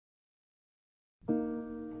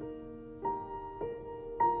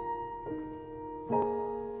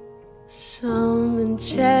Some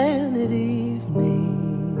enchanted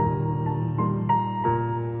evening,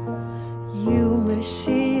 you may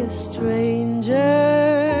see a stranger.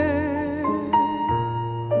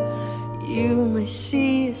 You may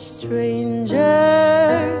see a stranger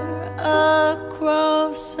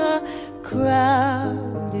across a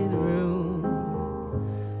crowded room,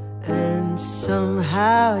 and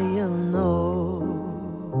somehow you'll know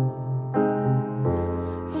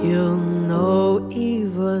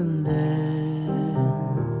even then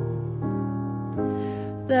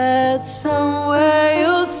that somewhere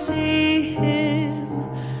you'll see him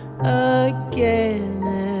again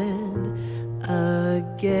and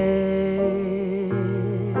again.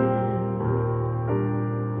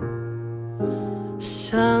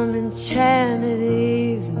 Some enchanted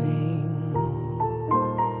evening,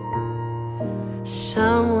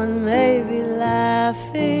 someone may be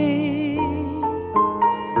laughing.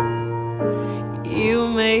 You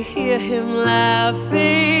may hear him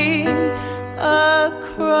laughing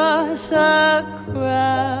across a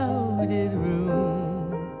crowded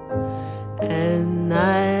room, and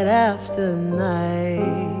night after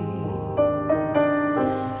night,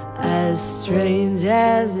 as strange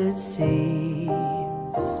as it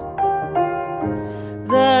seems,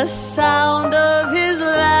 the sound of his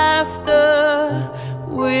laughter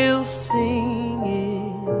will sing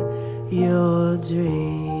in your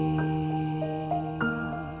dreams.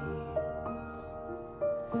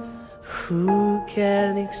 Who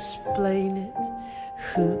can explain it?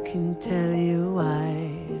 Who can tell you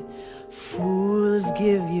why? Fools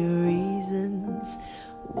give you reasons,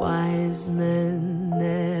 wise men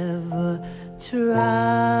never try.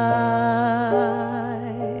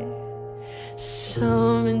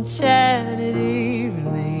 Some enchanted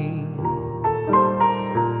evening,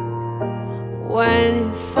 when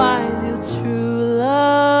you find your true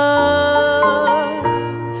love,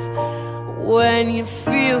 when you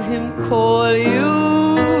feel him call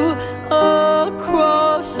you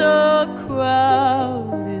across a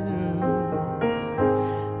crowded room,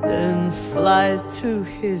 then fly to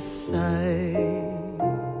his side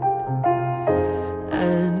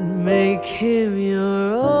and make him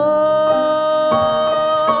your own.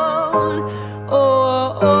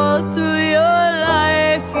 Oh, all through your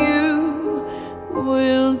life you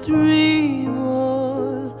will dream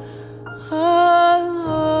all alone.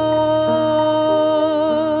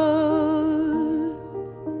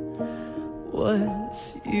 Once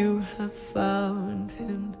you have found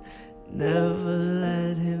him, never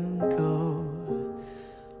let him go.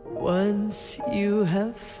 Once you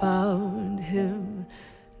have found him,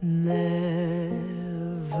 never